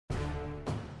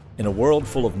In a world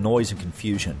full of noise and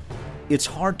confusion, it's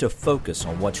hard to focus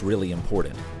on what's really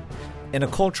important. In a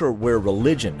culture where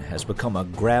religion has become a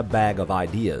grab bag of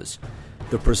ideas,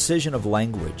 the precision of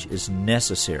language is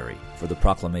necessary for the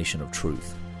proclamation of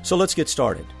truth. So let's get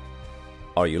started.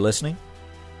 Are you listening?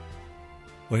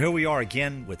 Well, here we are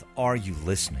again with Are You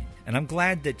Listening? And I'm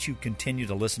glad that you continue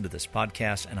to listen to this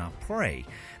podcast, and I pray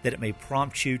that it may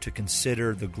prompt you to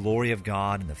consider the glory of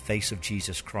God in the face of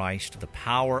Jesus Christ, the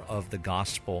power of the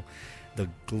gospel, the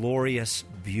glorious,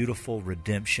 beautiful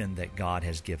redemption that God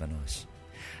has given us.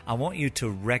 I want you to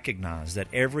recognize that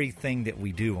everything that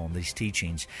we do on these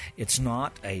teachings, it's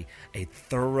not a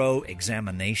thorough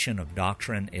examination of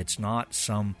doctrine. It's not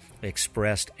some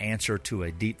expressed answer to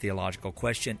a deep theological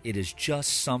question. It is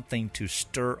just something to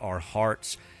stir our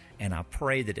hearts, and I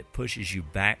pray that it pushes you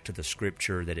back to the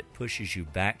Scripture, that it pushes you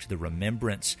back to the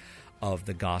remembrance of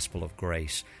the gospel of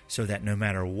grace, so that no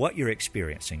matter what you're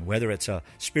experiencing, whether it's a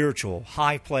spiritual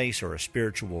high place or a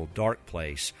spiritual dark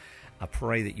place, I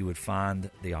pray that you would find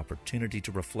the opportunity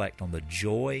to reflect on the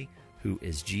joy who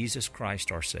is Jesus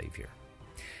Christ our Savior.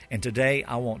 And today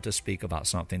I want to speak about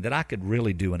something that I could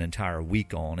really do an entire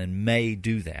week on and may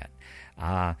do that.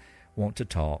 I want to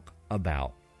talk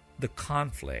about the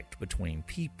conflict between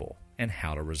people and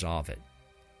how to resolve it.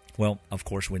 Well, of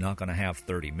course, we're not going to have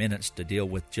 30 minutes to deal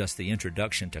with just the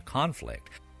introduction to conflict.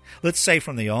 Let's say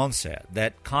from the onset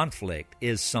that conflict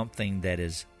is something that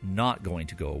is not going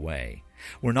to go away.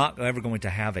 We're not ever going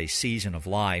to have a season of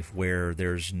life where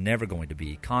there's never going to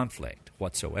be conflict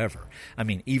whatsoever. I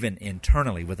mean, even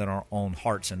internally within our own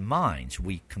hearts and minds,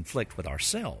 we conflict with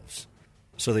ourselves.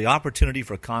 So the opportunity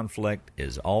for conflict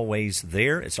is always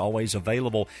there, it's always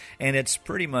available, and it's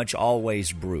pretty much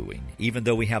always brewing. Even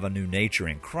though we have a new nature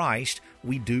in Christ,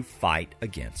 we do fight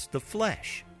against the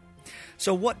flesh.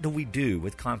 So what do we do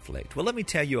with conflict? Well, let me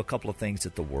tell you a couple of things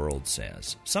that the world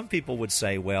says. Some people would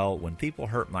say, well, when people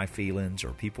hurt my feelings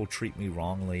or people treat me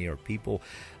wrongly or people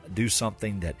do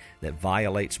something that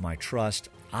violates my trust,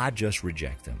 I just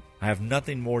reject them. I have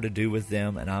nothing more to do with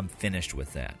them, and I'm finished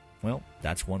with that. Well,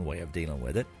 that's one way of dealing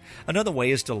with it. Another way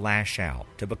is to lash out,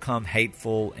 to become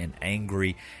hateful and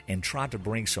angry and try to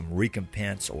bring some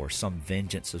recompense or some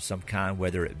vengeance of some kind,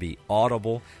 whether it be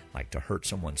audible, like to hurt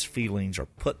someone's feelings or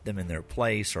put them in their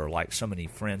place, or like so many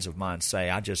friends of mine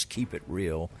say, I just keep it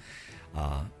real.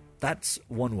 That's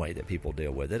one way that people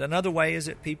deal with it. Another way is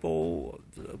that people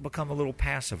become a little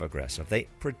passive-aggressive. They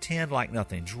pretend like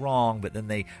nothing's wrong, but then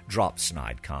they drop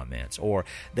snide comments, or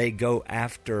they go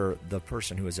after the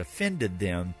person who has offended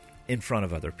them in front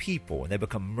of other people, and they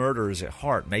become murderers at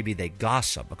heart. Maybe they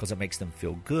gossip because it makes them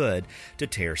feel good to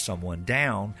tear someone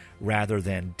down rather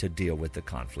than to deal with the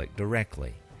conflict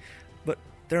directly. But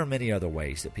there are many other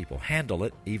ways that people handle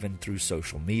it, even through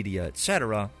social media,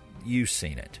 etc. You've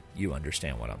seen it. You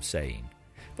understand what I'm saying.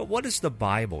 But what does the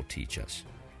Bible teach us?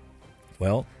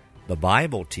 Well, the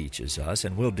Bible teaches us,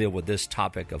 and we'll deal with this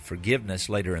topic of forgiveness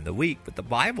later in the week, but the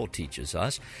Bible teaches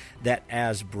us that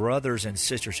as brothers and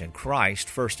sisters in Christ,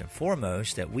 first and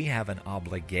foremost, that we have an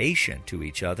obligation to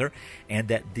each other, and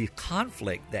that the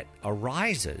conflict that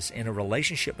arises in a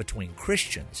relationship between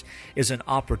Christians is an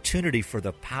opportunity for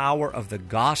the power of the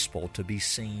gospel to be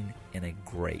seen in a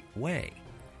great way.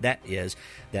 That is,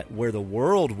 that where the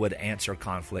world would answer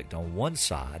conflict on one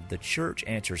side, the church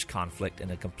answers conflict in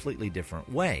a completely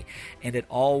different way. And it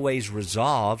always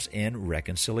resolves in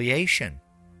reconciliation.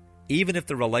 Even if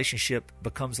the relationship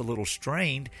becomes a little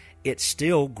strained, it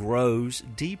still grows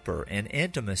deeper and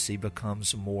intimacy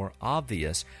becomes more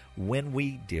obvious when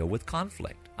we deal with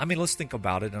conflict. I mean, let's think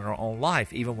about it in our own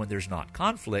life. Even when there's not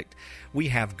conflict, we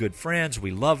have good friends,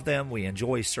 we love them, we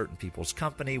enjoy certain people's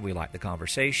company, we like the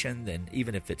conversation, and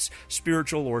even if it's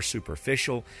spiritual or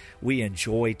superficial, we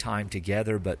enjoy time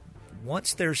together. But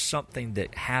once there's something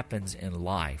that happens in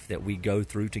life that we go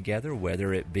through together,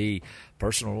 whether it be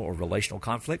personal or relational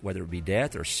conflict, whether it be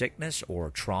death or sickness or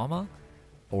trauma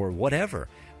or whatever,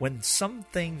 when some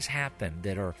things happen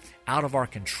that are out of our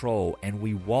control and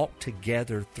we walk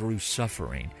together through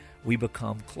suffering, we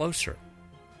become closer.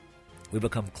 We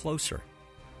become closer.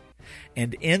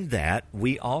 And in that,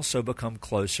 we also become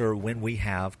closer when we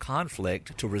have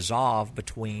conflict to resolve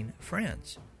between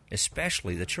friends,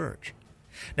 especially the church.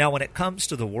 Now, when it comes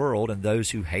to the world and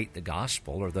those who hate the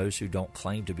gospel or those who don't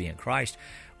claim to be in Christ,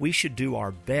 we should do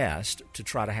our best to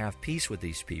try to have peace with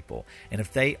these people. And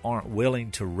if they aren't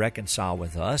willing to reconcile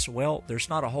with us, well, there's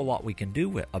not a whole lot we can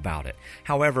do about it.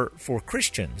 However, for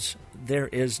Christians, there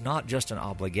is not just an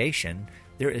obligation,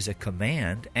 there is a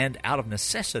command, and out of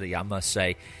necessity, I must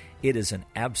say, it is an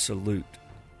absolute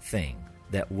thing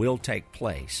that will take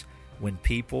place when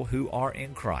people who are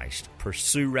in Christ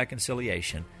pursue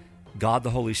reconciliation God the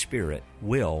Holy Spirit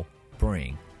will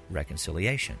bring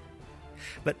reconciliation.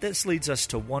 But this leads us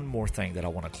to one more thing that I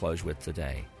want to close with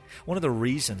today. One of the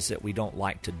reasons that we don't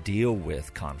like to deal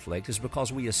with conflict is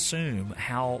because we assume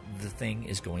how the thing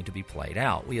is going to be played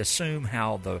out. We assume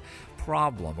how the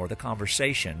problem or the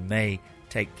conversation may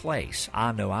take place.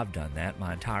 I know I've done that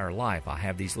my entire life. I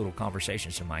have these little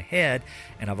conversations in my head,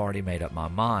 and I've already made up my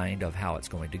mind of how it's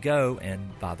going to go,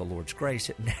 and by the Lord's grace,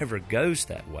 it never goes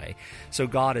that way. So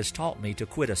God has taught me to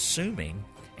quit assuming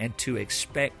and to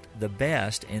expect the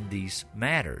best in these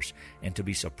matters, and to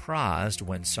be surprised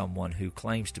when someone who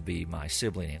claims to be my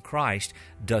sibling in Christ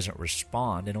doesn't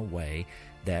respond in a way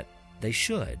that they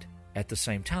should. At the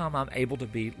same time, I'm able to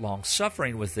be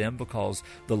long-suffering with them because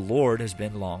the Lord has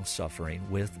been long-suffering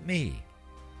with me.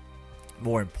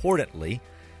 More importantly,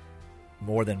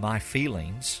 more than my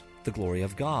feelings, the glory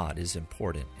of God is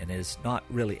important and is not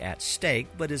really at stake,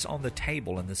 but is on the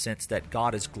table in the sense that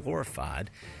God is glorified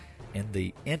in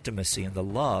the intimacy and the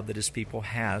love that His people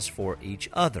has for each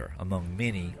other, among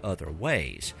many other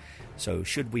ways. So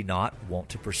should we not want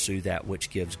to pursue that which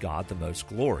gives God the most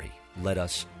glory? Let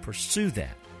us pursue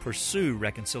that. Pursue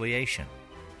reconciliation.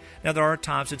 Now, there are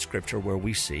times in Scripture where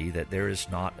we see that there is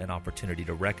not an opportunity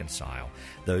to reconcile.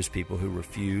 Those people who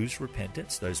refuse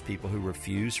repentance, those people who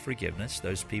refuse forgiveness,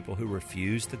 those people who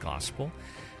refuse the gospel,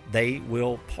 they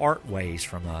will part ways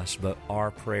from us, but our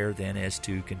prayer then is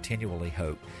to continually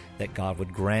hope that God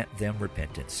would grant them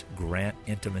repentance, grant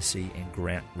intimacy, and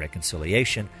grant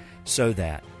reconciliation so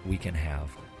that we can have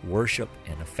worship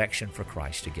and affection for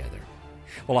Christ together.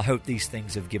 Well, I hope these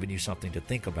things have given you something to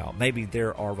think about. Maybe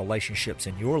there are relationships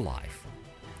in your life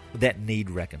that need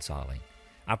reconciling.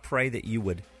 I pray that you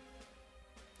would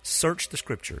search the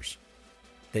Scriptures,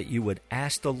 that you would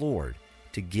ask the Lord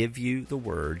to give you the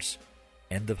words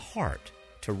and the heart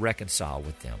to reconcile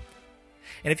with them.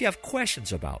 And if you have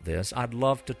questions about this, I'd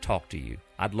love to talk to you.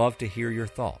 I'd love to hear your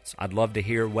thoughts. I'd love to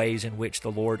hear ways in which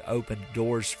the Lord opened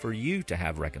doors for you to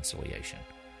have reconciliation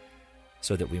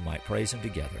so that we might praise Him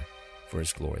together for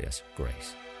His glorious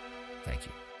grace. Thank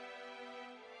you.